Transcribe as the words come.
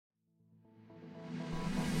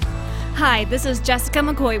Hi, this is Jessica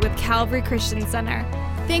McCoy with Calvary Christian Center.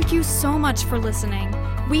 Thank you so much for listening.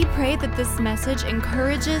 We pray that this message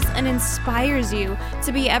encourages and inspires you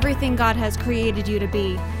to be everything God has created you to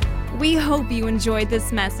be. We hope you enjoyed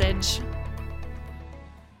this message.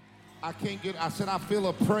 I said I feel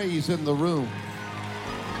a praise in the room.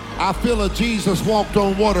 I feel a Jesus walked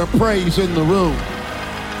on water praise in the room.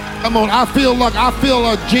 Come on, I feel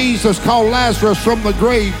a Jesus called Lazarus from the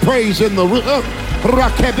grave praise in the room. I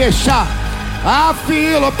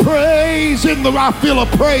feel a praise in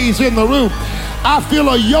the room. I feel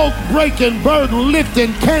a yoke breaking, burden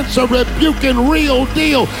lifting, cancer rebuking, real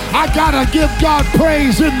deal. I gotta give God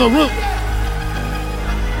praise in the room.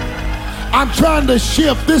 I'm trying to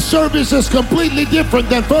shift. This service is completely different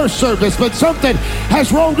than first service, but something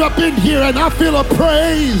has rolled up in here and I feel a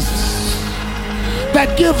praise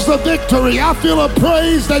that gives the victory. I feel a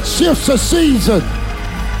praise that shifts a season.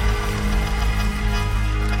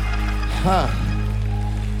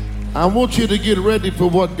 I want you to get ready for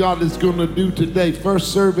what God is going to do today.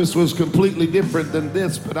 First service was completely different than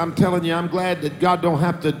this, but I'm telling you, I'm glad that God don't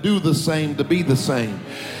have to do the same to be the same.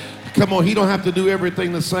 Come on, he don't have to do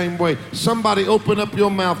everything the same way. Somebody open up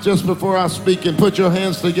your mouth just before I speak and put your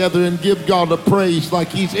hands together and give God a praise like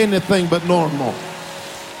he's anything but normal.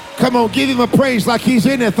 Come on, give him a praise like he's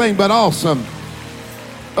anything but awesome.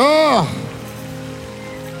 Oh.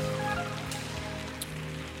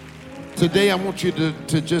 Today I want you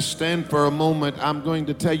to just stand for a moment. I'm going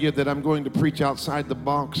to tell you that I'm going to preach outside the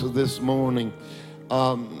box this morning.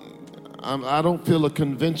 I don't feel a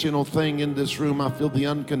conventional thing in this room. I feel the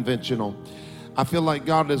unconventional. I feel like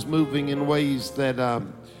God is moving in ways that are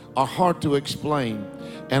hard to explain.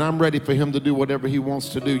 And I'm ready for him to do whatever he wants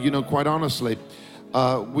to do. You know, quite honestly,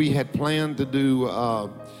 we had planned to do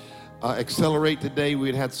Accelerate today.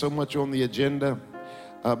 We had so much on the agenda.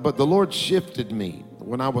 But the Lord shifted me.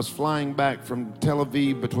 When I was flying back from between Tel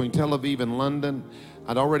Aviv and London,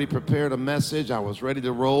 I'd already prepared a message. I was ready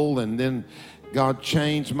to roll, and then God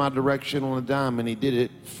changed my direction on a dime, and he did it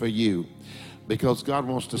for you. Because God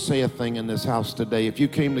wants to say a thing in this house today. If you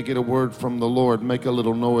came to get a word from the Lord, make a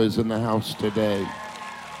little noise in the house today.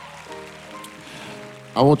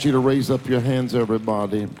 I want you to raise up your hands,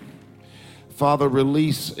 everybody. Father,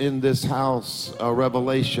 release in this house a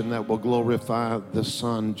revelation that will glorify the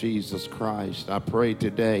Son, Jesus Christ. I pray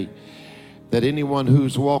today that anyone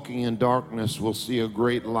who's walking in darkness will see a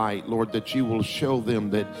great light, Lord, that you will show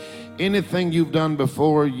them that anything you've done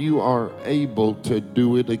before, you are able to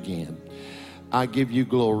do it again. I give you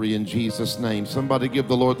glory in Jesus' name. Somebody give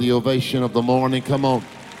the Lord the ovation of the morning. Come on.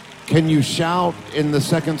 Can you shout in the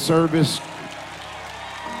second service?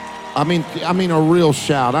 I mean a real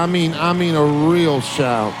shout. I mean a real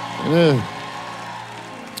shout.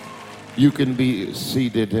 You can be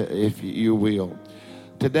seated if you will.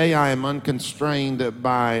 Today I am unconstrained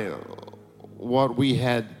by what we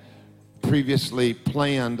had previously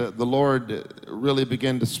planned. The Lord really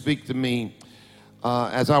began to speak to me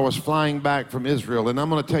as I was flying back from Israel. And I'm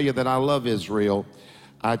going to tell you that I love Israel.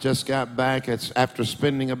 I just got back after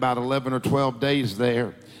spending about 11 or 12 days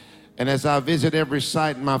there. And as I visit every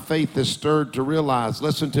site, my faith is stirred to realize,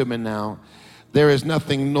 listen to me now, there is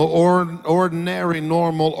nothing ordinary,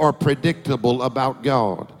 normal, or predictable about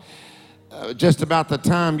God. Just about the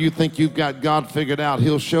time you think you've got God figured out,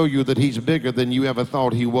 he'll show you that he's bigger than you ever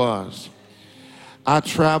thought he was. I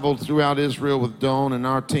traveled throughout Israel with Dawn and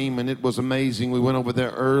our team, and it was amazing. We went over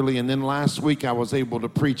there early, and then last week I was able to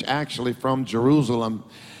preach actually from Jerusalem.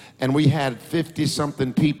 And we had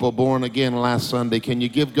 50-something people born again last Sunday. Can you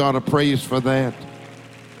give God a praise for that?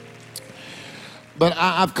 But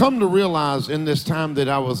I've come to realize in this time that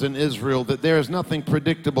I was in Israel that there is nothing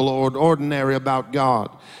predictable or ordinary about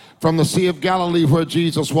God. From the Sea of Galilee where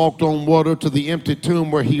Jesus walked on water to the empty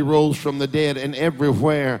tomb where he rose from the dead, and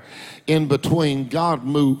everywhere in between, God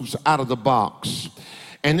moves out of the box.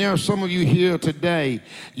 And there are some of you here today,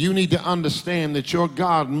 you need to understand that your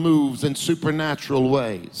God moves in supernatural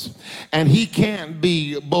ways. And he can't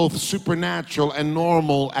be both supernatural and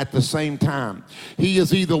normal at the same time. He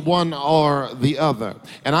is either one or the other.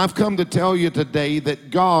 And I've come to tell you today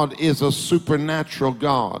that God is a supernatural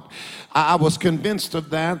God. I was convinced of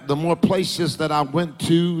that the more places that I went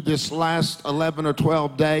to this last 11 or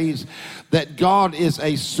 12 days, that God is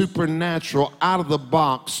a supernatural,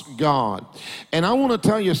 out-of-the-box God. And I want to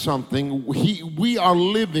tell you something. We are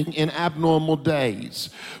living in abnormal days.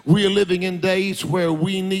 We are living in days where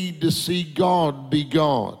we need to see God be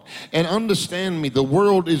God. And understand me, the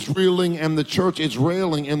world is reeling and the church is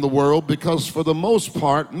railing in the world because for the most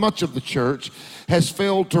part, much of the church has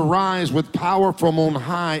failed to rise with power from on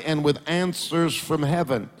high and with answers from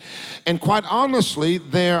heaven. And quite honestly,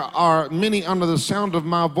 there are many under the sound of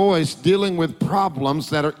my voice dealing with problems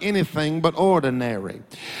that are anything but ordinary.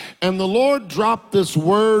 And the Lord dropped this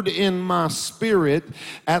word in my spirit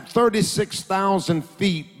at 36,000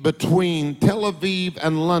 feet between Tel Aviv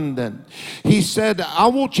and London. He said, I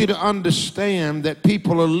want you to understand that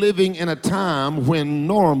people are living in a time when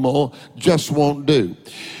normal just won't do.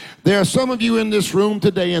 There are some of you in this room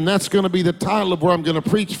today, and that's going to be the title of where I'm going to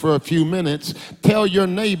preach for a few minutes. Tell your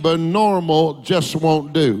neighbor, normal just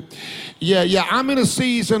won't do. Yeah, I'm in a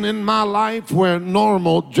season in my life where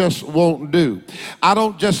normal just won't do. I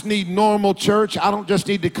don't just need normal church. I don't just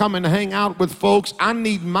need to come and hang out with folks. I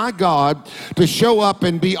need my God to show up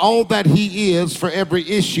and be all that He is for every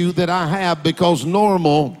issue that I have, because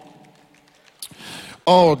normal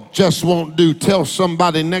just won't do. Tell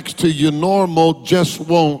somebody next to you, normal just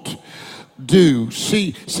won't do.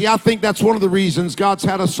 See, I think that's one of the reasons God's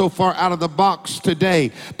had us so far out of the box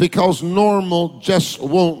today, because normal just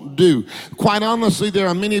won't do. Quite honestly, there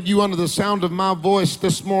are many of you under the sound of my voice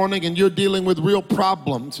this morning, and you're dealing with real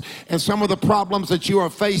problems, and some of the problems that you are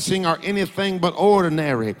facing are anything but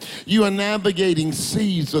ordinary. You are navigating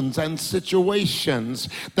seasons and situations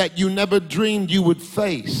that you never dreamed you would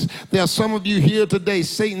face. There are some of you here today,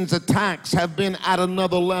 Satan's attacks have been at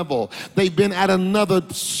another level. They've been at another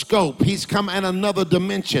scope. He's come at another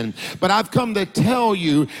dimension. But I've come to tell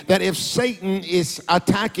you that if Satan is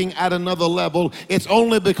attacking at another level, it's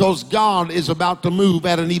only because God is about to move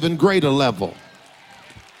at an even greater level.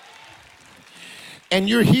 And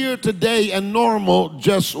you're here today and normal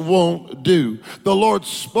just won't do. The Lord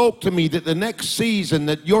spoke to me that the next season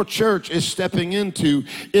that your church is stepping into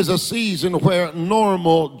is a season where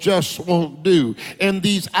normal just won't do. In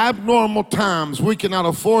these abnormal times, we cannot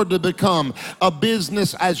afford to become a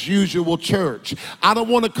business as usual church. I don't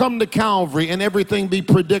want to come to Calvary and everything be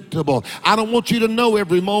predictable. I don't want you to know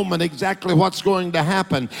every moment exactly what's going to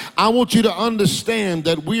happen. I want you to understand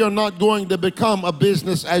that we are not going to become a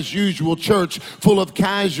business as usual church full of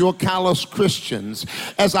casual, callous Christians.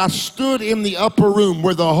 As I stood in the upper room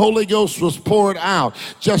where the Holy Ghost was poured out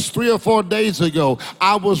just 3 or 4 days ago,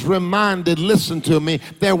 I was reminded, listen to me,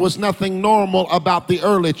 there was nothing normal about the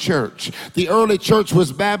early church. The early church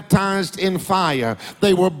was baptized in fire.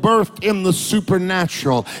 They were birthed in the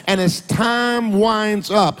supernatural. And as time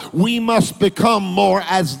winds up, we must become more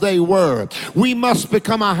as they were. We must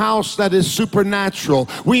become a house that is supernatural.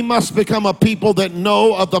 We must become a people that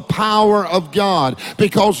know of the power of God,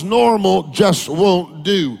 because normal just won't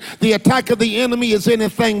do. The attack of the enemy is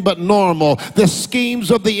anything but normal. The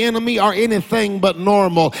schemes of the enemy are anything but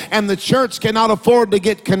normal. And the church cannot afford to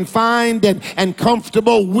get confined and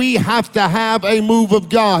comfortable. We have to have a move of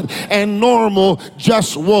God, and normal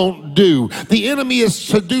just won't do. The enemy is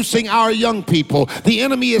seducing our young people. The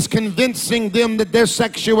enemy is convincing them that their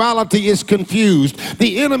sexuality is confused.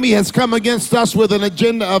 The enemy has come against us with an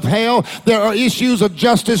agenda of hell. There are issues of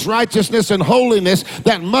justice, righteousness, and holiness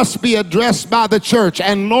that must be addressed by the church,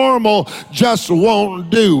 and normal just won't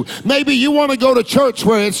do. Maybe you want to go to church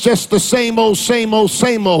where it's just the same old, same old,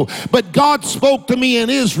 same old. But God spoke to me in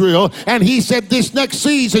Israel, and He said this next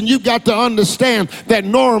season you've got to understand that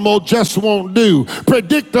normal just won't do.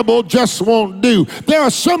 Predictable just won't do. There are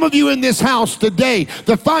some of you in this house today,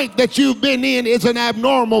 the fight that you've been in is an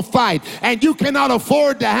abnormal fight, and you cannot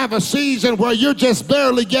afford to have a season where you're just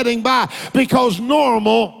barely getting by, because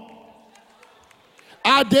normal,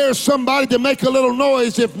 I dare somebody to make a little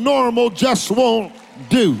noise if normal just won't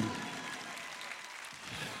do.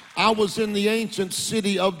 I was in the ancient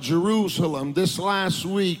city of Jerusalem this last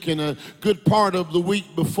week and a good part of the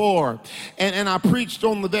week before. And I preached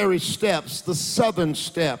on the very steps, the southern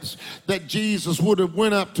steps, that Jesus would have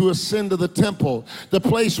went up to ascend to the temple, the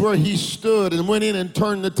place where He stood and went in and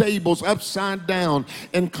turned the tables upside down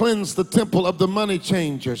and cleansed the temple of the money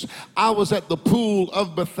changers. I was at the pool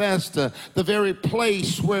of Bethesda, the very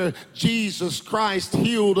place where Jesus Christ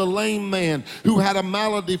healed a lame man who had a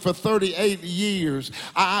malady for 38 years.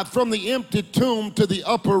 From the empty tomb to the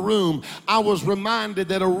upper room, I was reminded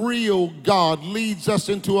that a real God leads us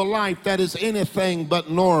into a life that is anything but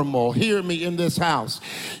normal. Hear me in this house.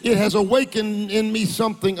 It has awakened in me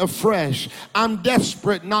something afresh. I'm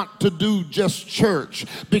desperate not to do just church,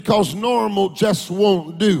 because normal just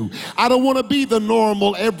won't do. I don't want to be the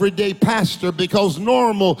normal everyday pastor, because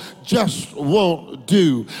normal just won't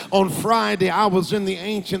do. On Friday, I was in the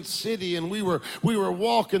ancient city, and we were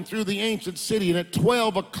walking through the ancient city, and at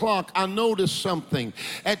 12 o'clock o'clock, I noticed something.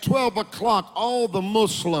 At 12 o'clock, all the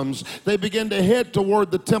Muslims, they began to head toward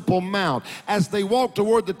the Temple Mount. As they walked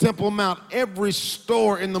toward the Temple Mount, every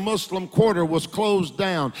store in the Muslim quarter was closed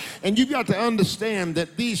down. And you've got to understand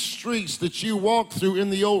that these streets that you walk through in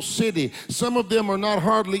the old city, some of them are not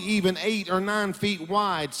hardly even 8 or 9 feet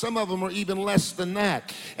wide. Some of them are even less than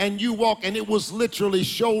that. And you walk, and it was literally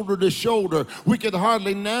shoulder to shoulder. We could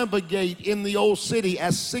hardly navigate in the old city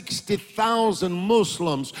as 60,000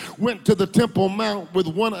 Muslims went to the Temple Mount with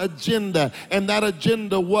one agenda, and that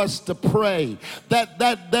agenda was to pray.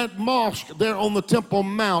 That mosque there on the Temple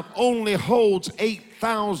Mount only holds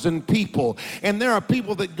 8,000 people, and there are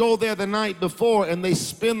people that go there the night before and they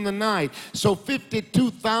spend the night. So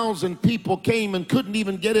 52,000 people came and couldn't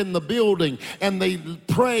even get in the building, and they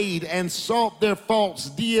prayed and sought their false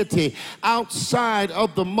deity outside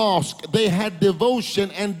of the mosque. They had devotion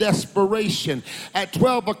and desperation. At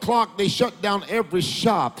 12 o'clock they shut down every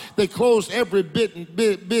shop, they closed every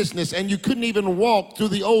business, and you couldn't even walk through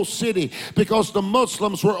the old city because the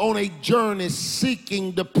Muslims were on a journey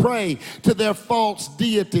seeking to pray to their false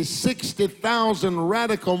deity. 60,000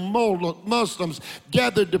 radical Muslims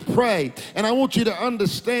gathered to pray. And I want you to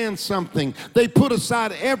understand something. They put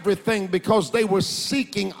aside everything because they were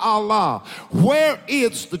seeking Allah. Where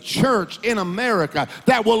is the church in America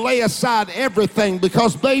that will lay aside everything?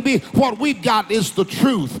 Because, baby, what we've got is the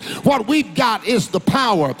truth. What we've got is the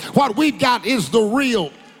power. What we've got is the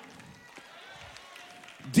real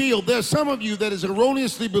deal. There's some of you that has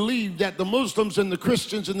erroneously believed that the Muslims and the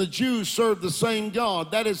Christians and the Jews serve the same God.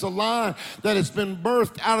 That is a lie that has been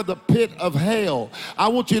birthed out of the pit of hell. I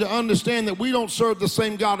want you to understand that we don't serve the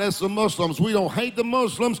same God as the Muslims. We don't hate the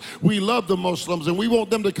Muslims. We love the Muslims, and we want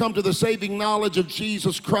them to come to the saving knowledge of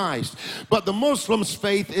Jesus Christ. But the Muslims'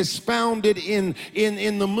 faith is founded in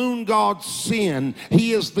the moon god Sin.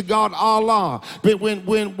 He is the God Allah. But when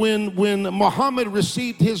Muhammad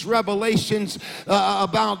received his revelations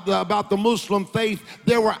about the Muslim faith,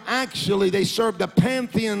 they served a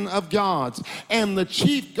pantheon of gods, and the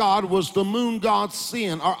chief god was the moon god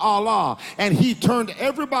Sin, or Allah, and he turned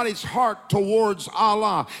everybody's heart towards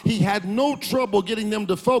Allah. He had no trouble getting them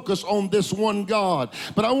to focus on this one God.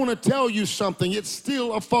 But I want to tell you something, it's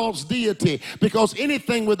still a false deity, because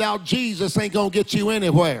anything without Jesus ain't gonna get you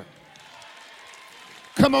anywhere.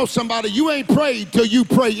 Come on, somebody, you ain't prayed till you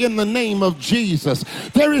pray in the name of Jesus.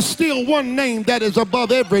 There is still one name that is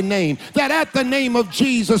above every name, that at the name of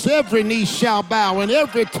Jesus every knee shall bow and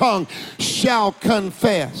every tongue shall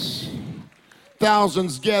confess.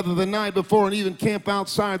 Thousands gather the night before and even camp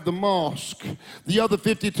outside the mosque. The other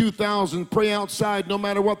 52,000 pray outside no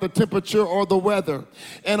matter what the temperature or the weather.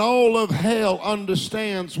 And all of hell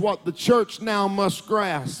understands what the church now must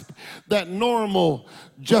grasp, that normal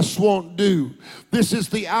just won't do. This is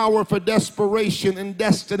the hour for desperation and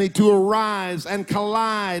destiny to arise and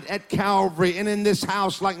collide at Calvary and in this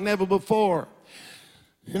house like never before.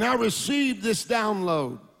 And I received this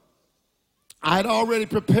download. I had already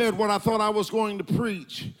prepared what I thought I was going to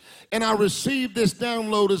preach. And I received this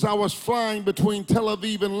download as I was flying between Tel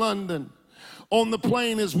Aviv and London. On the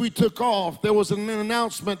plane as we took off, there was an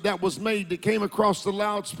announcement that was made that came across the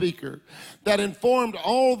loudspeaker that informed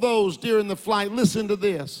all those during the flight, listen to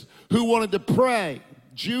this, who wanted to pray,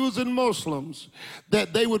 Jews and Muslims,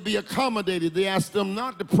 that they would be accommodated. They asked them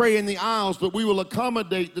not to pray in the aisles, but we will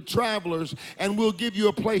accommodate the travelers and we'll give you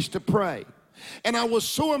a place to pray. And I was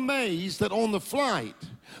so amazed that on the flight,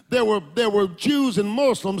 there were Jews and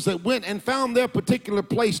Muslims that went and found their particular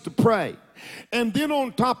place to pray. And then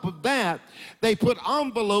on top of that, they put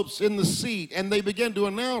envelopes in the seat, and they began to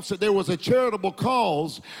announce that there was a charitable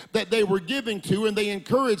cause that they were giving to, and they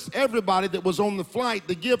encouraged everybody that was on the flight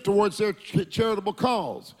to give towards their charitable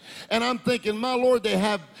cause. And I'm thinking, my Lord,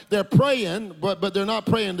 they're praying, but they're not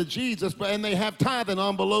praying to Jesus, and they have tithing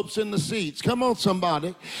envelopes in the seats. Come on,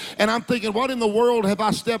 somebody. And I'm thinking, what in the world have I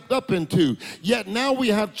stepped up into? Yet now we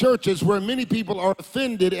have churches where many people are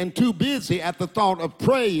offended and too busy at the thought of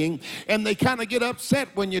praying, and they kind of get upset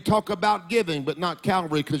when you talk about giving, but not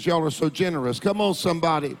Calvary because y'all are so generous. Come on,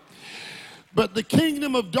 somebody. But the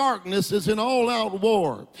kingdom of darkness is in all-out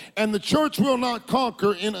war, and the church will not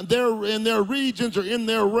conquer in their regions or in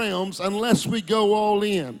their realms unless we go all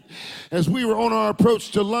in. As we were on our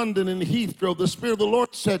approach to London and Heathrow, the Spirit of the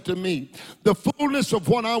Lord said to me, the fullness of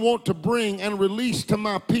what I want to bring and release to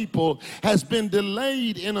my people has been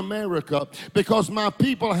delayed in America because my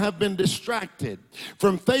people have been distracted.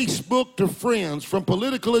 From Facebook to friends, from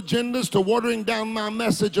political agendas to watering down my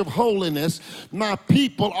message of holiness, my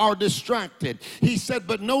people are distracted. resurrected. He said,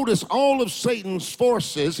 but notice all of Satan's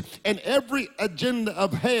forces and every agenda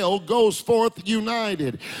of hell goes forth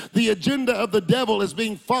united. The agenda of the devil is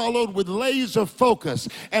being followed with laser focus.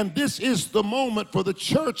 And this is the moment for the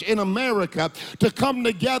church in America to come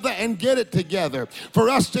together and get it together. For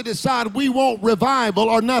us to decide we want revival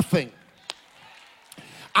or nothing.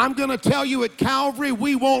 I'm going to tell you at Calvary,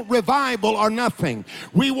 we want revival or nothing.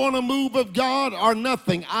 We want a move of God or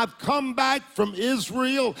nothing. I've come back from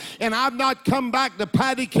Israel, and I've not come back to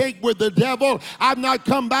patty cake with the devil. I've not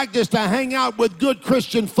come back just to hang out with good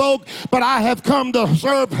Christian folk, but I have come to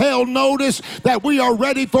serve hell notice that we are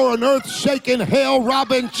ready for an earth-shaking,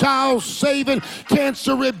 hell-robbing, child-saving,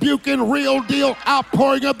 cancer-rebuking, real deal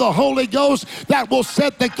outpouring of the Holy Ghost that will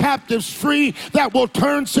set the captives free, that will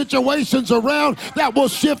turn situations around, that will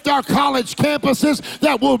shift our college campuses,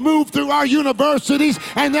 that will move through our universities,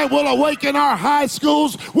 and that will awaken our high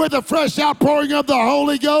schools with a fresh outpouring of the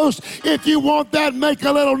Holy Ghost. If you want that, make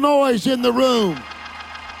a little noise in the room.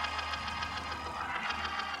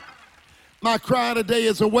 My cry today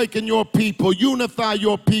is awaken your people, unify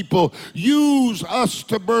your people, use us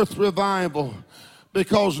to birth revival,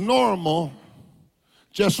 because normal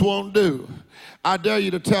just won't do. I dare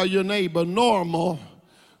you to tell your neighbor, normal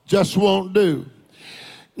just won't do.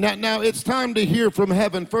 Now it's time to hear from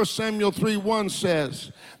heaven. 1 Samuel 3:1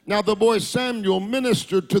 says, now the boy Samuel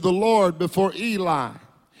ministered to the Lord before Eli,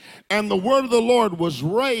 and the word of the Lord was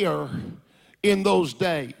rare in those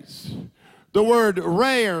days. The word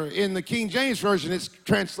rare in the King James Version is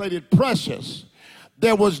translated precious.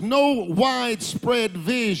 There was no widespread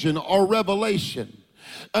vision or revelation.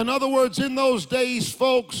 In other words, in those days,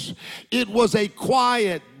 folks, it was a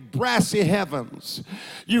quiet, brassy heavens.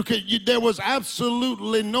 There was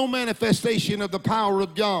absolutely no manifestation of the power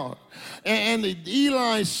of God. And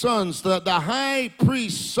Eli's sons, the high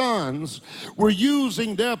priest's sons, were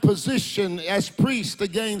using their position as priests to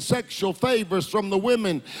gain sexual favors from the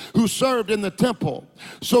women who served in the temple.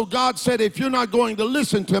 So God said, if you're not going to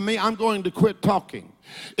listen to me, I'm going to quit talking.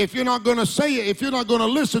 If you're not going to say it, if you're not going to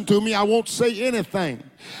listen to me, I won't say anything.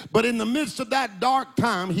 But in the midst of that dark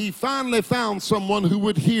time, he finally found someone who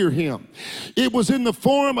would hear him. It was in the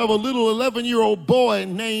form of a little 11-year-old boy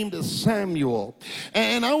named Samuel.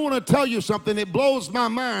 And I want to tell you something. It blows my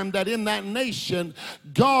mind that in that nation,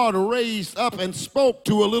 God raised up and spoke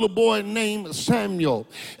to a little boy named Samuel.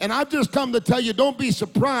 And I've just come to tell you, don't be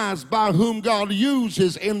surprised by whom God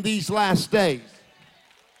uses in these last days.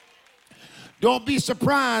 Don't be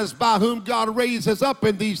surprised by whom God raises up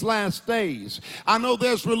in these last days. I know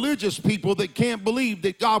there's religious people that can't believe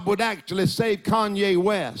that God would actually save Kanye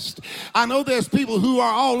West. I know there's people who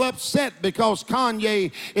are all upset because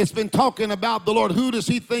Kanye has been talking about the Lord. Who does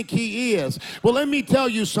he think he is? Well, let me tell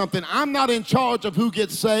you something. I'm not in charge of who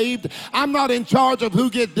gets saved. I'm not in charge of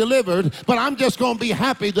who gets delivered, but I'm just going to be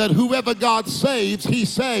happy that whoever God saves, he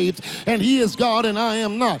saves, and he is God and I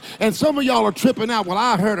am not. And some of y'all are tripping out. Well,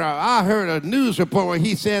 I heard a news report where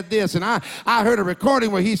he said this, and I heard a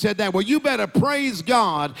recording where he said that. Well, you better praise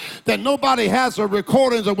God that nobody has a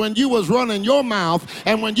recording of when you was running your mouth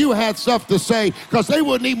and when you had stuff to say, because they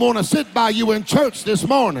wouldn't even want to sit by you in church this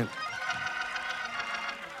morning.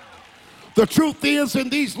 The truth is, in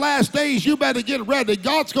these last days, you better get ready.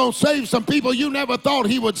 God's going to save some people you never thought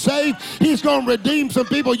he would save. He's going to redeem some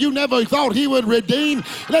people you never thought he would redeem.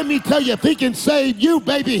 Let me tell you, if he can save you,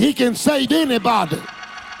 baby, he can save anybody.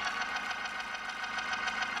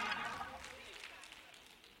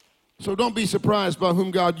 So don't be surprised by whom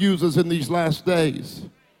God uses in these last days.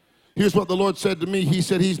 Here's what the Lord said to me. He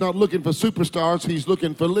said he's not looking for superstars. He's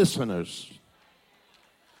looking for listeners.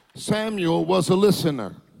 Samuel was a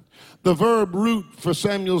listener. The verb root for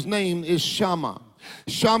Samuel's name is Shammah.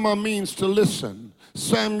 Shammah means to listen.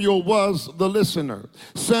 Samuel was the listener.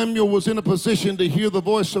 Samuel was in a position to hear the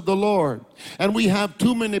voice of the Lord. And we have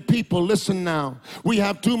too many people, listen now, we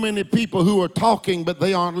have too many people who are talking but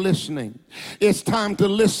they aren't listening. It's time to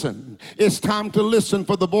listen. It's time to listen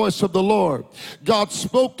for the voice of the Lord. God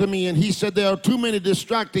spoke to me and he said there are too many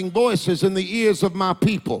distracting voices in the ears of my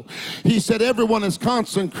people. He said everyone is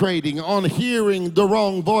concentrating on hearing the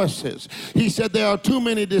wrong voices. He said there are too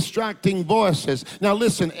many distracting voices. Now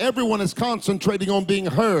listen, everyone is concentrating on being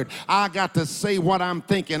heard. I got to say what I'm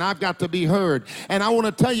thinking. I've got to be heard. And I want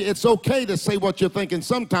to tell you, it's okay to say what you're thinking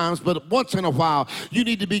sometimes, but once in a while, you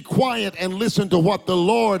need to be quiet and listen to what the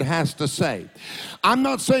Lord has to say. say. I'm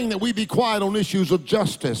not saying that we be quiet on issues of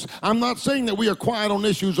justice. I'm not saying that we are quiet on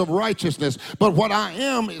issues of righteousness. But what I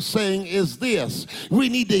am saying is this. We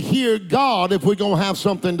need to hear God if we're going to have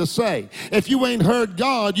something to say. If you ain't heard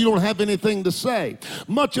God, you don't have anything to say.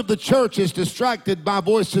 Much of the church is distracted by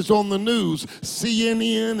voices on the news,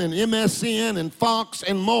 CNN and MSN and Fox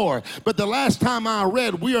and more. But the last time I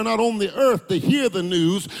read, we are not on the earth to hear the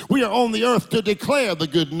news. We are on the earth to declare the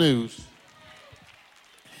good news.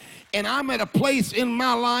 And I'm at a place in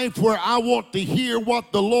my life where I want to hear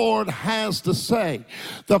what the Lord has to say.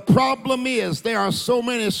 The problem is there are so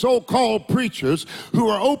many so-called preachers who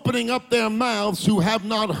are opening up their mouths who have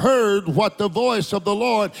not heard what the voice of the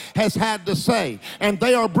Lord has had to say. And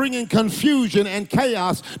they are bringing confusion and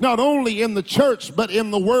chaos not only in the church but in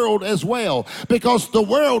the world as well. Because the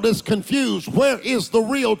world is confused. Where is the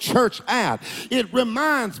real church at? It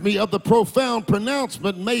reminds me of the profound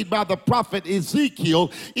pronouncement made by the prophet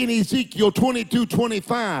Ezekiel in Ezekiel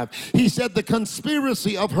 22:25. He said, the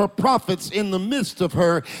conspiracy of her prophets in the midst of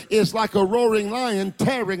her is like a roaring lion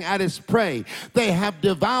tearing at its prey. They have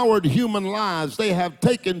devoured human lives. They have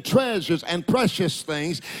taken treasures and precious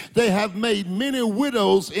things. They have made many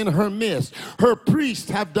widows in her midst. Her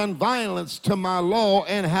priests have done violence to my law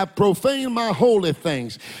and have profaned my holy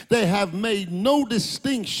things. They have made no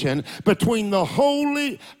distinction between the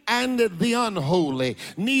holy and the unholy.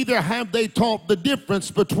 Neither have they taught the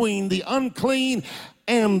difference between the unclean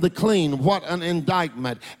and the clean. What an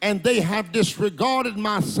indictment. And they have disregarded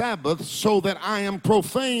my Sabbath so that I am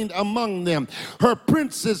profaned among them. Her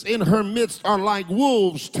princes in her midst are like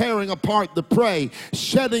wolves tearing apart the prey,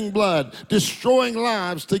 shedding blood, destroying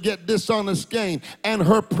lives to get dishonest gain. And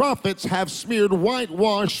her prophets have smeared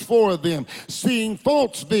whitewash for them, seeing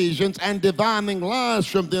false visions and divining lies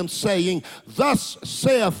from them, saying, thus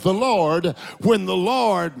saith the Lord, when the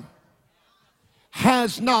Lord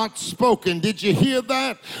has not spoken. Did you hear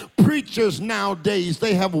that? Preachers nowadays,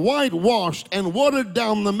 they have whitewashed and watered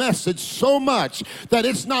down the message so much that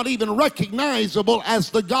it's not even recognizable as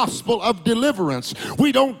the gospel of deliverance.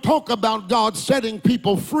 We don't talk about God setting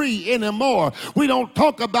people free anymore. We don't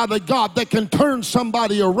talk about a God that can turn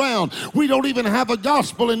somebody around. We don't even have a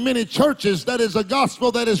gospel in many churches that is a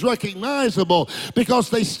gospel that is recognizable, because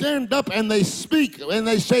they stand up and they speak and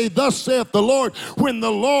they say, thus saith the Lord, when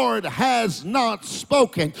the Lord has not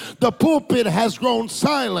spoken. The pulpit has grown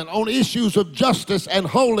silent on issues of justice and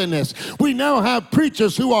holiness. We now have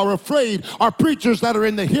preachers who are afraid, are preachers that are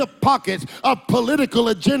in the hip pockets of political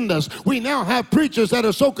agendas. We now have preachers that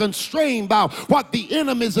are so constrained by what the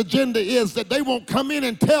enemy's agenda is that they won't come in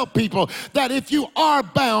and tell people that if you are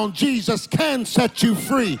bound, Jesus can set you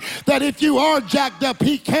free. That if you are jacked up,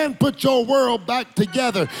 he can put your world back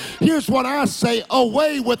together. Here's what I say,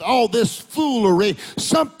 away with all this foolery.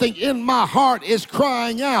 Something in my heart is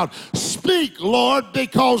crying out, speak, Lord,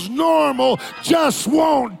 because normal just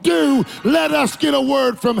won't do. Let us get a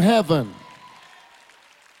word from heaven.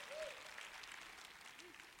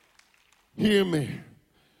 Hear me.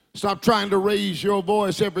 Stop trying to raise your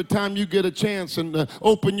voice every time you get a chance, and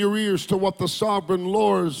open your ears to what the sovereign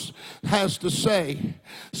Lord has to say.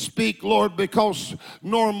 Speak, Lord, because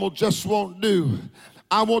normal just won't do.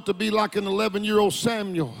 I want to be like an 11-year-old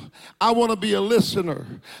Samuel. I want to be a listener.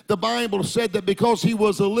 The Bible said that because he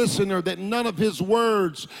was a listener, that none of his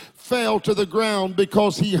words fell to the ground,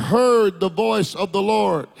 because he heard the voice of the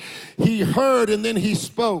Lord. He heard and then he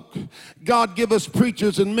spoke. God give us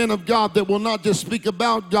preachers and men of God that will not just speak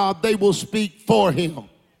about God, they will speak for him.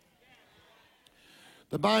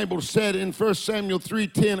 The Bible said in 1 Samuel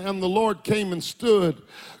 3:10, and the Lord came and stood,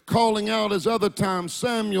 calling out as other times,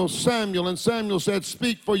 Samuel, Samuel. And Samuel said,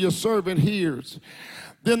 speak, for your servant hears.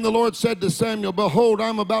 Then the Lord said to Samuel, behold,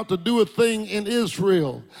 I'm about to do a thing in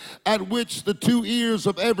Israel, at which the two ears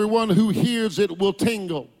of everyone who hears it will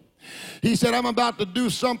tingle. He said, I'm about to do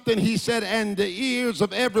something, he said, and the ears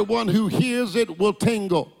of everyone who hears it will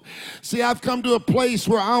tingle. See, I've come to a place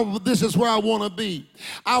where this is where I want to be.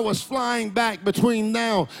 I was flying back between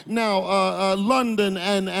London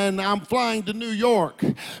and I'm flying to New York.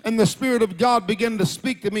 And the Spirit of God began to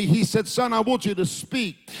speak to me. He said, son, I want you to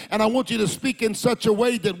speak. And I want you to speak in such a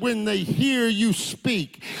way that when they hear you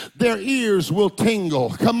speak, their ears will tingle.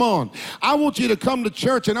 Come on. I want you to come to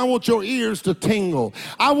church and I want your ears to tingle.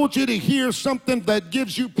 I want you to hear something that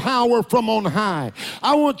gives you power from on high.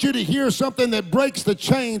 I want you to hear something that breaks the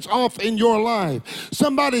chains off in your life.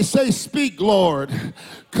 Somebody say, speak, Lord.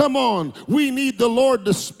 Come on. We need the Lord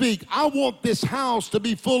to speak. I want this house to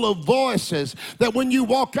be full of voices that when you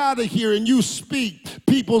walk out of here and you speak,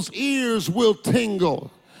 people's ears will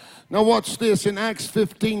tingle. Now watch this. In Acts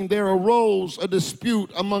 15, there arose a dispute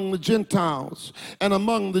among the Gentiles and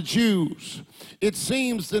among the Jews. It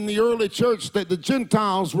seems in the early church that the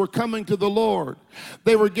Gentiles were coming to the Lord.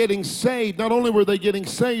 They were getting saved. Not only were they getting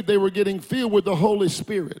saved, they were getting filled with the Holy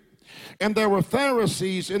Spirit. And there were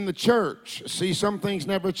Pharisees in the church. See, some things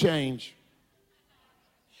never change.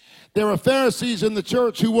 There were Pharisees in the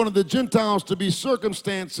church who wanted the Gentiles to be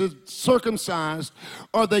circumcised,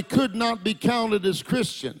 or they could not be counted as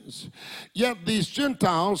Christians. Yet these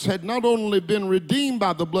Gentiles had not only been redeemed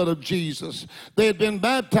by the blood of Jesus, they had been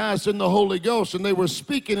baptized in the Holy Ghost, and they were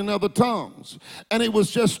speaking in other tongues. And it was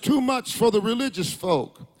just too much for the religious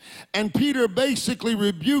folk. And Peter basically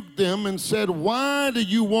rebuked them and said, why do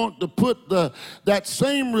you want to put that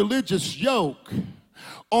same religious yoke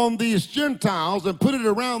on these Gentiles and put it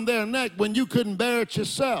around their neck when you couldn't bear it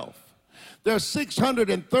yourself? There are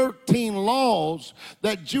 613 laws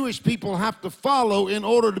that Jewish people have to follow in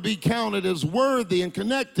order to be counted as worthy and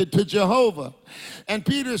connected to Jehovah. And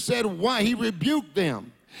Peter said, why? He rebuked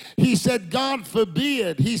them. He said, God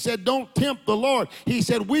forbid. He said, don't tempt the Lord. He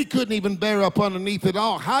said, we couldn't even bear up underneath it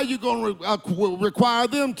all. How are you going to require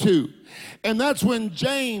them to? And that's when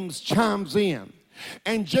James chimes in.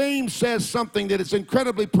 And James says something that is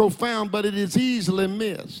incredibly profound, but it is easily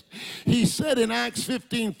missed. He said in Acts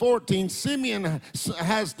 15:14, Simeon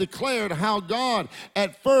has declared how God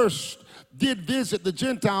at first did visit the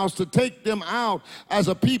Gentiles to take them out as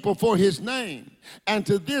a people for his name. And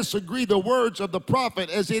to this agree the words of the prophet,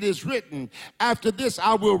 as it is written, after this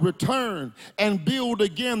I will return and build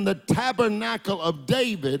again the tabernacle of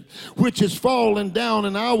David, which is fallen down,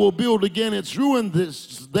 and I will build again its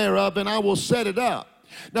ruins thereof, and I will set it up.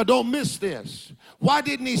 Now don't miss this. Why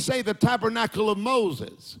didn't he say the tabernacle of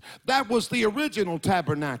Moses? That was the original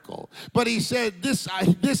tabernacle. But he said this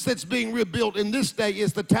that's being rebuilt in this day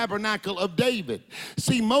is the tabernacle of David.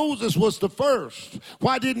 See, Moses was the first.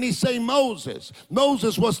 Why didn't he say Moses?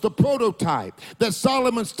 Moses was the prototype that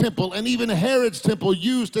Solomon's temple and even Herod's temple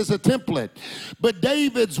used as a template. But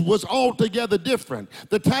David's was altogether different.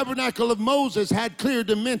 The tabernacle of Moses had clear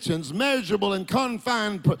dimensions, measurable and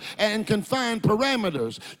confined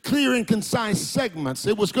parameters, clear and concise segments.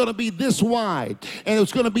 It was going to be this wide, and it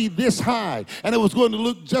was going to be this high, and it was going to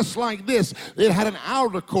look just like this. It had an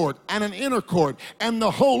outer court and an inner court and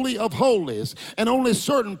the Holy of Holies, and only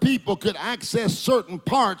certain people could access certain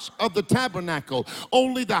parts of the tabernacle.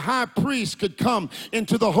 Only the high priest could come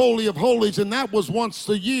into the Holy of Holies, and that was once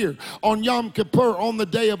a year on Yom Kippur, on the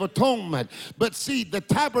Day of Atonement. But see, the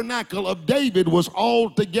tabernacle of David was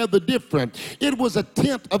altogether different. It was a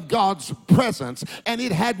tent of God's presence, and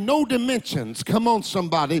it had no dimensions. Come on,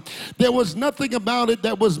 somebody. There was nothing about it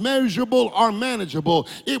that was measurable or manageable.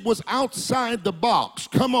 It was outside the box.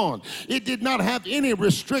 Come on. It did not have any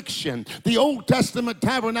restriction. The Old Testament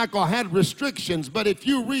tabernacle had restrictions, but if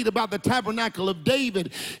you read about the tabernacle of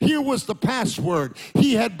David, here was the password.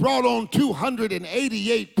 He had brought on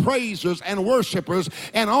 288 praisers and worshipers,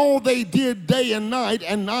 and all they did day and night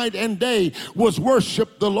and day was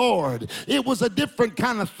worship the Lord. It was a different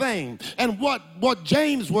kind of thing. And what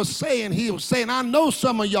James was saying, he was saying, I know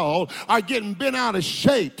some of y'all are getting bent out of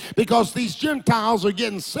shape because these Gentiles are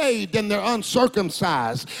getting saved and they're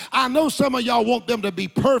uncircumcised. I know some of y'all want them to be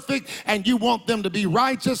perfect, and you want them to be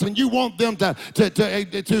righteous, and you want them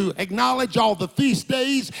to acknowledge all the feast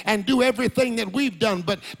days and do everything that we've done.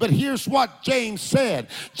 But here's what James said.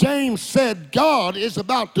 James said God is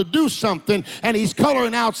about to do something, and he's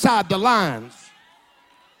coloring outside the lines.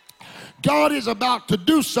 God is about to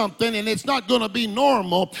do something, and it's not going to be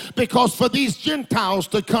normal, because for these Gentiles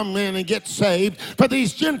to come in and get saved, for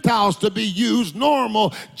these Gentiles to be used,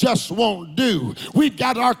 normal just won't do. We've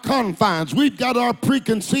got our confines. We've got our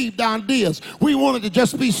preconceived ideas. We want it to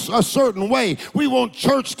just be a certain way. We want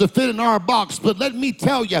church to fit in our box. But let me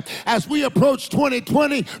tell you, as we approach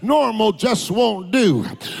 2020, normal just won't do.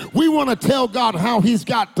 We want to tell God how he's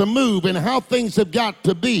got to move and how things have got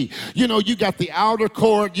to be. You know, you got the outer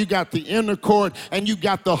court, you got the inner court, and you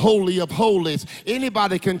got the Holy of Holies.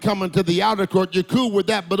 Anybody can come into the outer court. You're cool with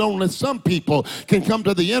that, but only some people can come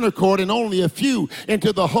to the inner court, and only a few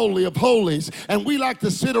into the Holy of Holies. And we like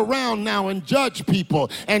to sit around now and judge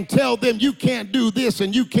people and tell them you can't do this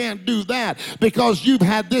and you can't do that because you've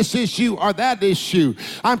had this issue or that issue.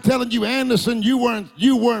 I'm telling you, Anderson, you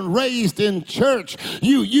weren't raised in church.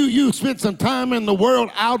 You spent some time in the world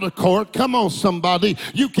outer court. Come on, somebody.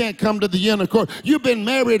 You can't come to the inner court. You've been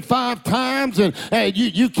married 5 tough times, and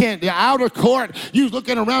you can't, the outer court, you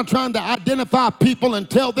looking around trying to identify people and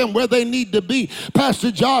tell them where they need to be.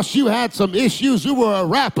 Pastor Josh, you had some issues. You were a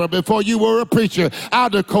rapper before you were a preacher.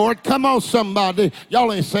 Outer court, come on somebody.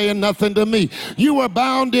 Y'all ain't saying nothing to me. You were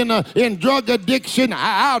bound in drug addiction.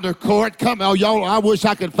 Outer court, come on, y'all. I wish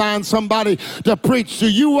I could find somebody to preach to.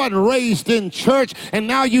 You wasn't raised in church, and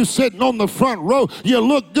now you sitting on the front row. You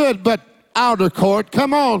look good, but outer court,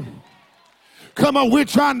 come on. Come on, we're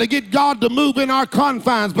trying to get God to move in our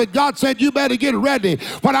confines, but God said, you better get ready.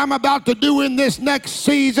 What I'm about to do in this next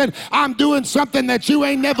season, I'm doing something that you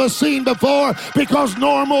ain't never seen before, because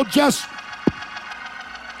normal just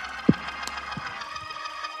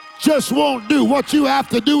won't do. What you have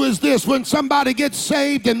to do is this: when somebody gets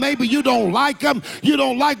saved and maybe you don't like them, you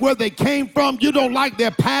don't like where they came from, you don't like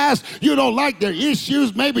their past, you don't like their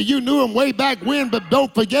issues, maybe you knew them way back when, but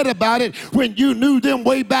don't forget about it. When you knew them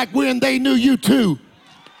way back when, they knew you too.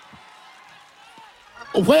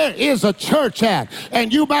 Where is a church at?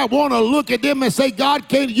 And you might want to look at them and say, God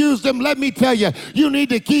can't use them. Let me tell you, you need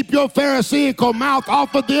to keep your Pharisaical mouth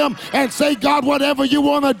off of them and say, God, whatever you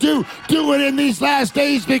want to do it in these last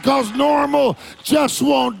days, because normal just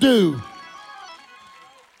won't do.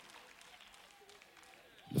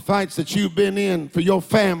 The fights that you've been in for your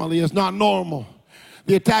family is not normal.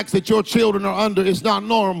 The attacks that your children are under is not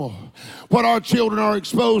normal. What our children are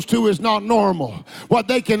exposed to is not normal. What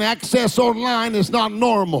they can access online is not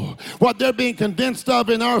normal. What they're being convinced of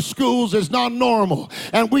in our schools is not normal.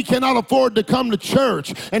 And we cannot afford to come to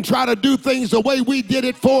church and try to do things the way we did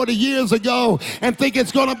it 40 years ago and think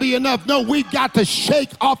it's going to be enough. No, we've got to shake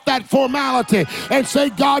off that formality and say,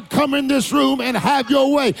 God, come in this room and have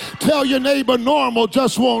your way. Tell your neighbor, normal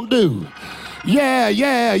just won't do.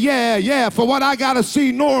 Yeah. For what I got to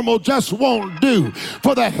see, normal just won't do.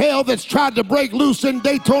 For the hell that's tried to break loose in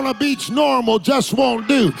Daytona Beach, normal just won't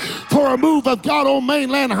do. For a move of God on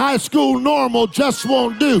Mainland High School, normal just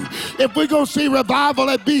won't do. If we're going to see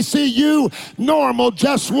revival at BCU, normal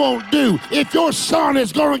just won't do. If your son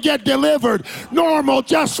is going to get delivered, normal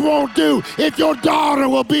just won't do. If your daughter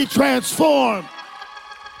will be transformed,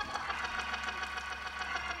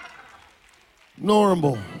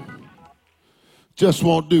 normal just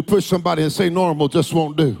won't do. Push somebody and say, normal just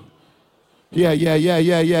won't do. Yeah.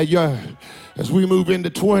 As we move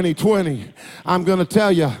into 2020, I'm going to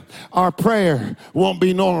tell you, our prayer won't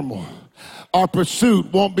be normal. Our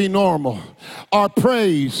pursuit won't be normal. Our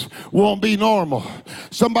praise won't be normal.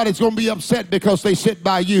 Somebody's going to be upset because they sit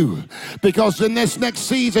by you. Because in this next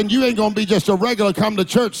season, you ain't going to be just a regular come to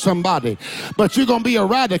church somebody, but you're going to be a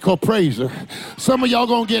radical praiser. Some of y'all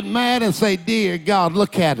going to get mad and say, dear God,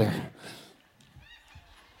 look at her.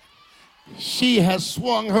 She has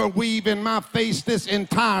swung her weave in my face this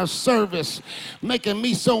entire service, making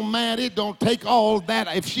me so mad it don't take all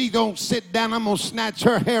that. If she don't sit down, I'm going to snatch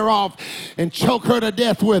her hair off and choke her to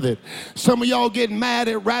death with it. Some of y'all get mad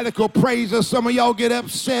at radical praisers. Some of y'all get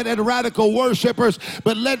upset at radical worshipers.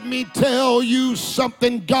 But let me tell you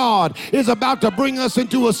something. God is about to bring us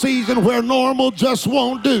into a season where normal just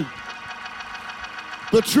won't do.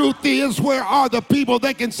 The truth is, where are the people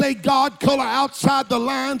that can say, God, color outside the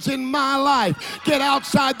lines in my life. Get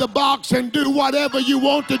outside the box and do whatever you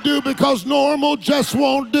want to do, because normal just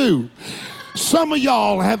won't do. Some of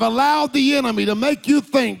y'all have allowed the enemy to make you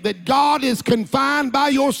think that God is confined by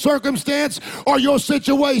your circumstance or your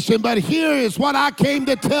situation. But here is what I came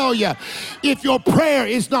to tell you. If your prayer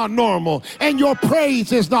is not normal, and your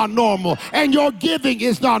praise is not normal, and your giving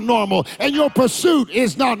is not normal, and your pursuit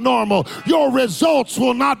is not normal, your results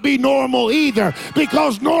will not be normal either,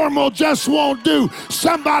 because normal just won't do.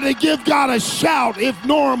 Somebody give God a shout if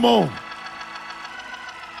normal.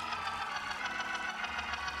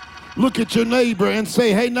 Look at your neighbor and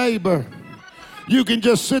say, hey, neighbor, you can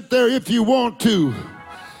just sit there if you want to,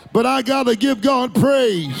 but I got to give God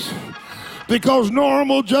praise, because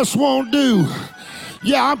normal just won't do.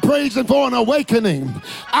 Yeah, I'm praising for an awakening.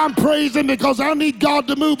 I'm praising because I need God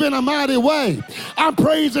to move in a mighty way. I'm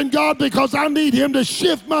praising God because I need him to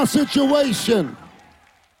shift my situation.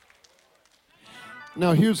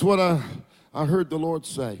 Now, here's what I heard the Lord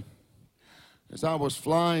say. As I was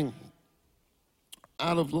flying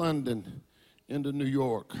out of London into New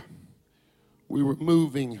York, we were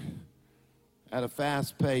moving at a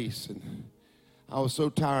fast pace, and I was so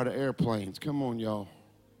tired of airplanes. Come on, y'all.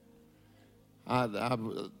 I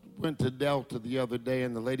went to Delta the other day,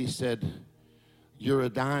 and the lady said, you're a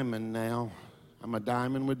diamond now. I'm a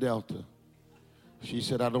diamond with Delta. She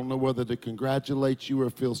said, I don't know whether to congratulate you or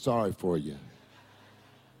feel sorry for you.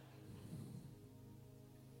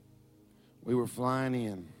 We were flying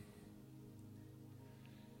in,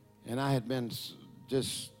 and I had been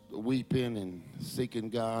just weeping and seeking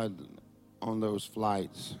God on those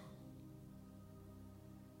flights.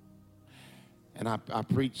 And I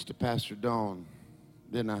preached to Pastor Dawn,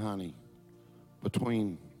 didn't I, honey?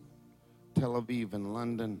 Between Tel Aviv and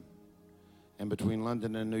London, and between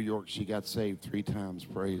London and New York, she got saved 3 times.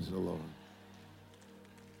 Praise the Lord.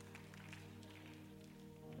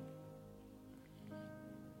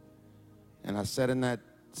 And I sat in that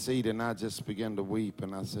seat and I just began to weep.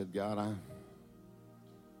 And I said, God,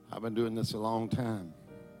 I've been doing this a long time.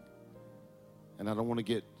 And I don't want to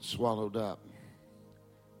get swallowed up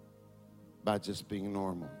by just being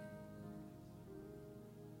normal.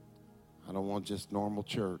 I don't want just normal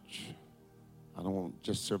church. I don't want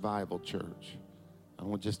just survival church. I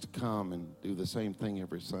want just to come and do the same thing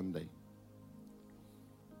every Sunday.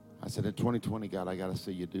 I said, in 2020, God, I got to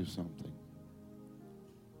see you do something.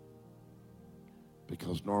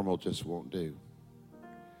 Because normal just won't do.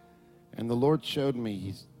 And the Lord showed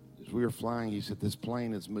me, as we were flying, he said, this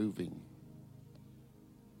plane is moving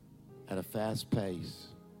at a fast pace.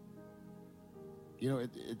 You know,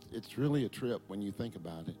 it's really a trip when you think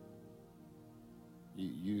about it.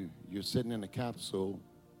 You're sitting in a capsule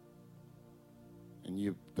and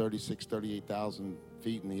you're 38,000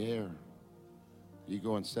 feet in the air. You're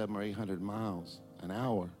going 700 or 800 miles an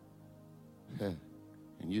hour.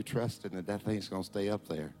 And you trusting that thing's going to stay up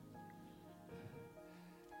there.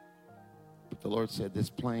 But the Lord said,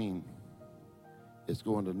 this plane is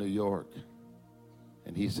going to New York.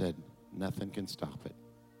 And he said, nothing can stop it.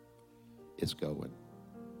 It's going.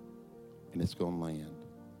 And it's going to land.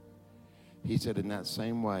 He said, in that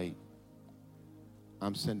same way,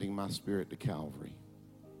 I'm sending my spirit to Calvary.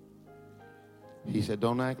 He said,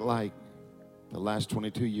 don't act like the last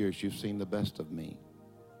 22 years you've seen the best of me.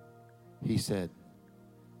 He said,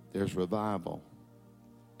 there's revival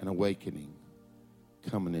and awakening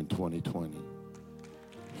coming in 2020.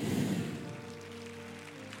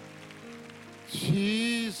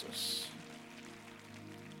 Jesus.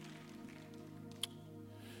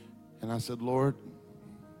 And I said, Lord,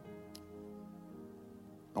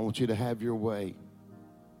 I want you to have your way.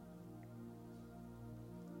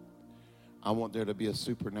 I want there to be a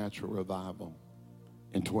supernatural revival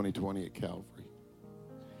in 2020 at Calvary.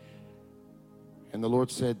 And the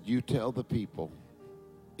Lord said, you tell the people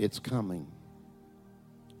it's coming,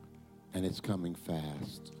 and it's coming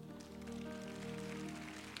fast.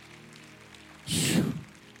 Whew.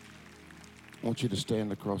 I want you to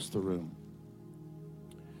stand across the room.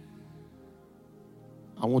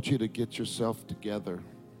 I want you to get yourself together,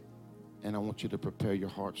 and I want you to prepare your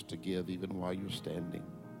hearts to give even while you're standing.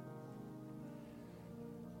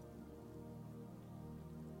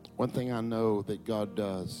 One thing I know that God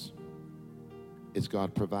does is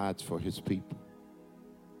God provides for his people.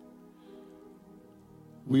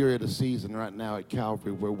 We are at a season right now at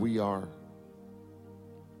Calvary where we are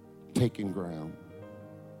taking ground,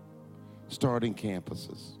 starting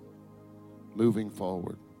campuses, moving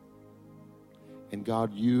forward. And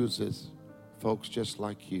God uses folks just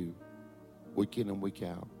like you, week in and week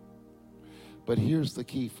out. But here's the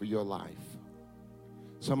key for your life.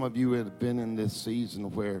 Some of you have been in this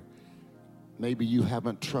season where maybe you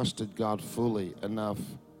haven't trusted God fully enough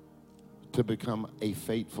to become a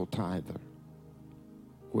faithful tither,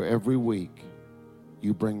 where every week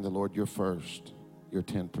you bring the Lord your first, your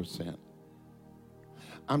 10%.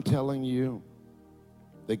 I'm telling you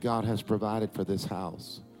that God has provided for this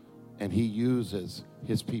house, and he uses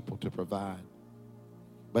his people to provide.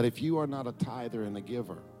 But if you are not a tither and a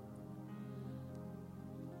giver,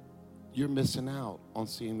 you're missing out on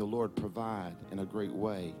seeing the Lord provide in a great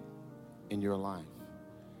way in your life.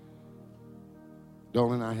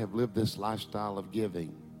 Dawn and I have lived this lifestyle of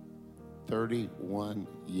giving 31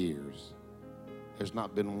 years. There's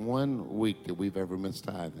not been one week that we've ever missed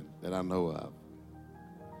tithing that I know of.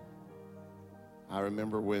 I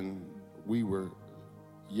remember when we were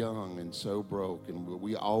young and so broke, and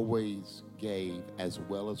we always gave as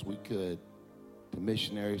well as we could to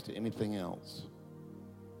missionaries, to anything else.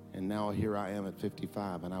 And now here I am at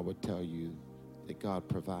 55, and I would tell you that God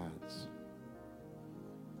provides.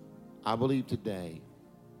 I believe today,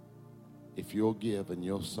 if you'll give and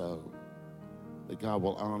you'll sow, that God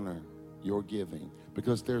will honor your giving,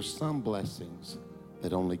 because there's some blessings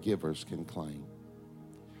that only givers can claim.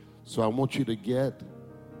 So I want you to get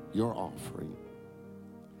your offering.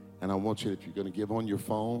 And I want you, if you're going to give on your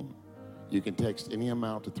phone, you can text any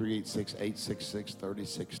amount to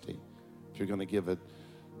 386-866-3060. If you're going to give a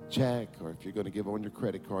check, or if you're going to give on your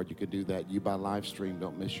credit card, you can do that. You buy live stream,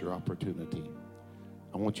 don't miss your opportunity.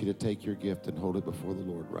 I want you to take your gift and hold it before the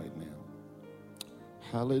Lord right now.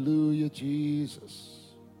 Hallelujah, Jesus.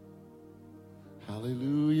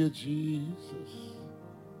 Hallelujah, Jesus.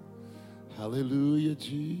 Hallelujah,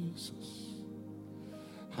 Jesus.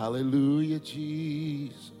 Hallelujah,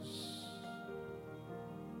 Jesus.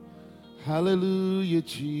 Hallelujah,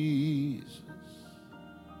 Jesus.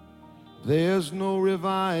 There's no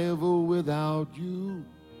revival without you.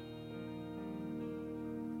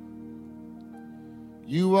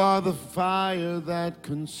 You are the fire that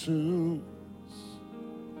consumes.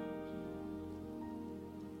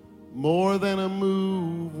 More than a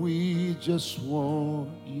move, we just want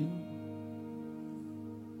you.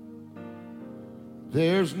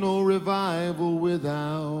 There's no revival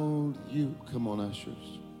without you. Come on,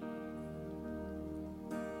 ushers.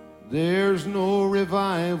 There's no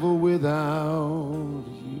revival without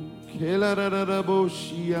you.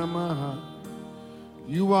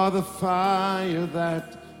 You are the fire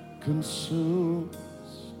that consumes.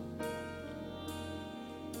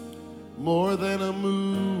 More than a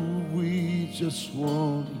move, we just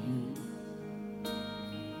want you.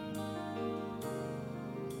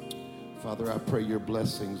 Father, I pray your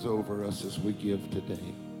blessings over us as we give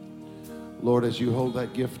today. Lord, as you hold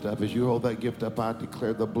that gift up, I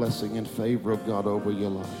declare the blessing and favor of God over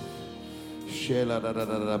your life.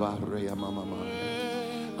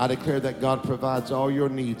 I declare that God provides all your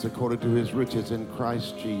needs according to his riches in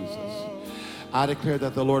Christ Jesus. I declare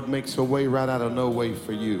that the Lord makes a way right out of no way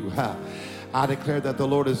for you. I declare that the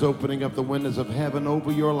Lord is opening up the windows of heaven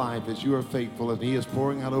over your life as you are faithful, and he is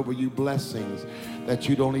pouring out over you blessings that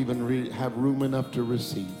you don't even have room enough to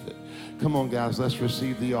receive it. Come on, guys, let's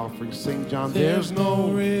receive the offering. Sing, John. There's no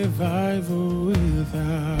revival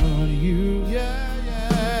without you.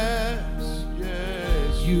 Yes.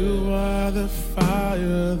 You are the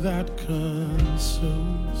fire that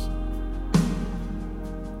consumes.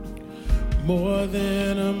 More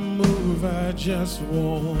than a move, I just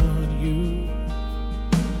want you.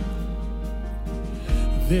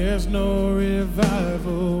 There's no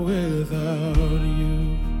revival without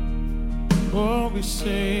you. Oh, we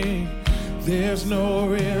sing. There's no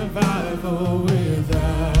revival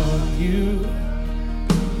without you.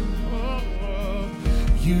 Oh,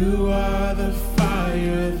 you are the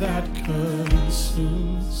fire that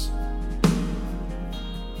consumes.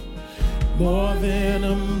 More than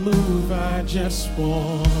a move, I just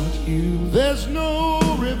want you. There's no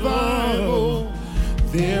revival.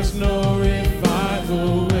 There's no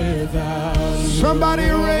revival without you. Somebody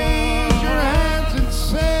raise your hands and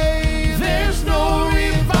say, there's no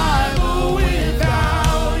revival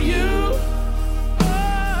without you.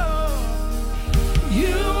 Oh,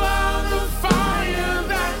 you are the fire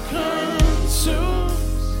that consumes.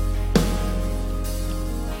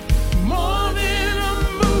 More than a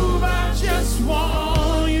move, I just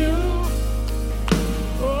want you.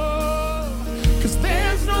 Oh, 'cause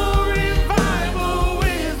there's no revival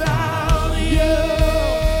without you.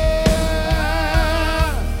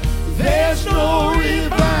 There's no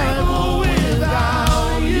revival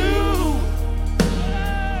without you.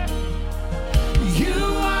 You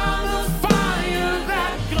are the fire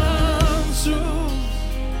that consumes.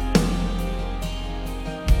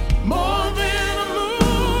 More than a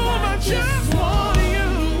move, I just want you.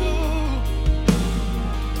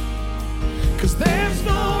 'Cause there's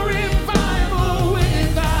no revival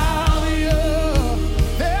without you.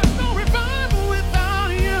 There's no revival without you.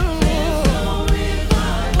 There's no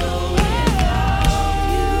revival without you.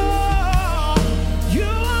 You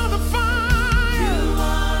are the fire. You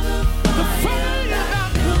are the fire that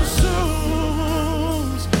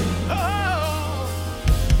consumes. Oh,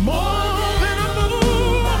 more than a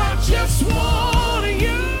move, I just want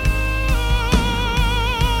you.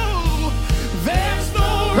 There's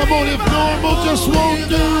no Come on, if normal just won't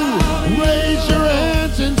do, raise your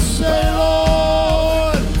hands and say,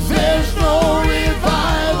 Lord, there's no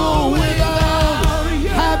revival without you.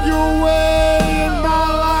 Have your way in my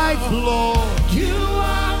life, Lord. You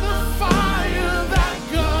are the fire that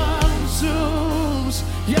consumes.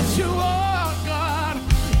 Yes, you are, God.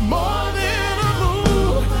 More than a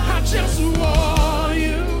move, I just want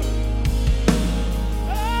you.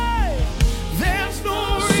 Hey, there's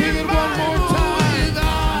no Sing it one more revival time.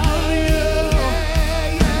 without you.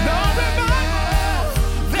 No revival.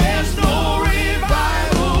 There's no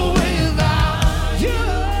revival without you.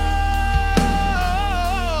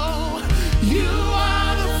 You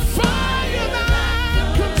are the fire that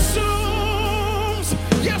consumes.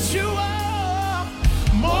 Yes, you are.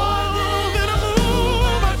 More than a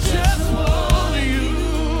move, I just want you.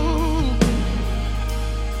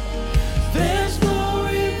 There's no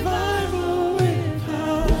revival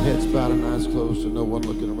without you. Heads bowed and eyes closed, so no one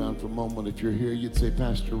looking around for a moment. If you're here, you'd say,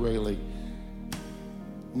 Pastor Rayleigh,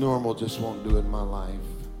 normal just won't do it in my life.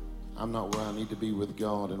 I'm not where I need to be with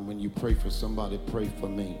God. And when you pray for somebody, pray for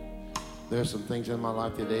me. There's some things in my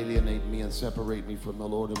life that alienate me and separate me from the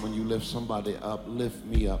Lord. And when you lift somebody up, lift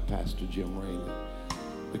me up, Pastor Jim Rainey.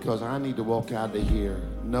 Because I need to walk out of here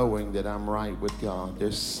knowing that I'm right with God.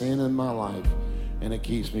 There's sin in my life, and it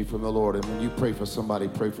keeps me from the Lord. And when you pray for somebody,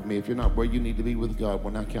 pray for me. If you're not where you need to be with God,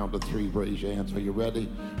 when I count to 3, raise your hands. Are you ready?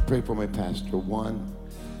 Pray for me, Pastor. 1.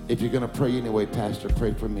 If you're going to pray anyway, Pastor,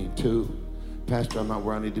 pray for me. 2. Pastor, I'm not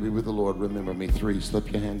where I need to be with the Lord. Remember me. 3. Slip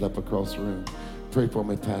your hand up across the room. Pray for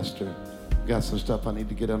me, Pastor. Got some stuff I need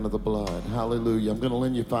to get under the blood. Hallelujah. I'm going to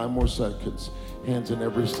lend you 5 more seconds. Hands in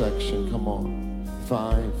every section. Come on.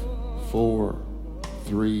 5, 4,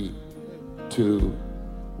 3, 2,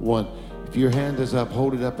 1. If your hand is up,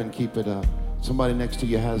 hold it up and keep it up. Somebody next to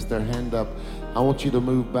you has their hand up. I want you to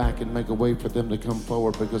move back and make a way for them to come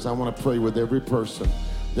forward, because I want to pray with every person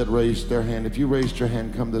that raised their hand. If you raised your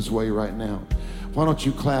hand, come this way right now. Why don't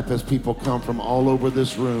you clap as people come from all over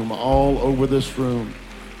this room, all over this room.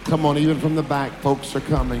 Come on, even from the back, folks are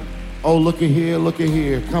coming. Oh, look at here, look at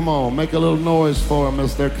here. Come on, make a little noise for them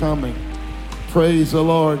as they're coming. Praise the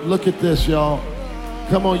Lord. Look at this, y'all.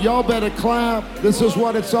 Come on, y'all better clap. This is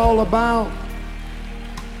what it's all about.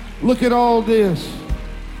 Look at all this.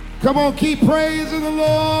 Come on, keep praising the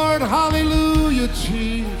Lord. Hallelujah,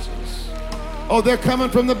 Jesus. Oh, they're coming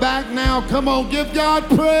from the back now. Come on, give God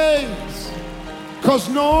praise. Because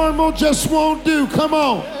normal just won't do. Come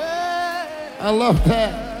on. I love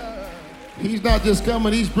that. He's not just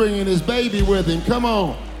coming, he's bringing his baby with him. Come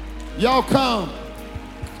on. Y'all come.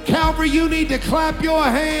 Calvary, you need to clap your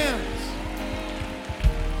hands.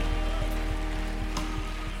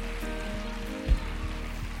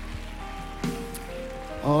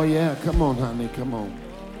 Oh, yeah. Come on, honey. Come on.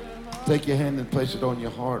 Take your hand and place it on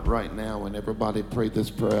your heart right now, and everybody pray this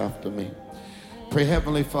prayer after me. Pray,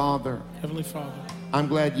 Heavenly Father. Heavenly Father, I'm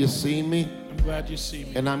glad you see me. I'm glad you see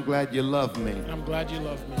me. And I'm glad you love me. And I'm glad you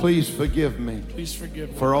love me. Please forgive me. Please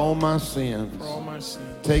forgive me for all my sins. for all my sins.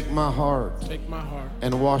 Take my heart. Take my heart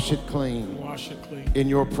and wash it and clean wash it clean in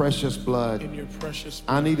your precious blood. in your precious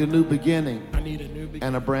blood. I need a new beginning I need a new beginning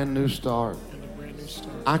and a brand new start. and a brand new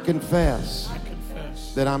start. I confess I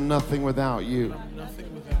confess that I'm nothing without you, I'm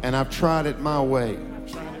nothing without and I've tried it my way, you.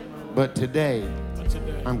 I've tried it my way, but today but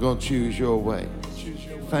today I'm going to choose your way. I choose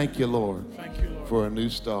your way. Thank you, Lord, Thank you, Lord, for a new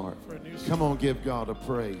start. for a new start. Come on, give God a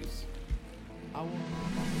praise.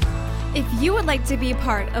 If you would like to be a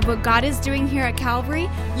part of what God is doing here at Calvary,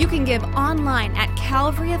 you can give online at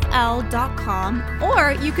calvaryfl.com,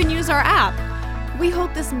 or you can use our app. We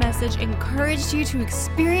hope this message encouraged you to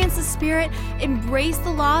experience the Spirit, embrace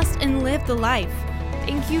the lost, and live the life.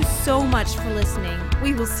 Thank you so much for listening.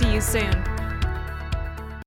 We will see you soon.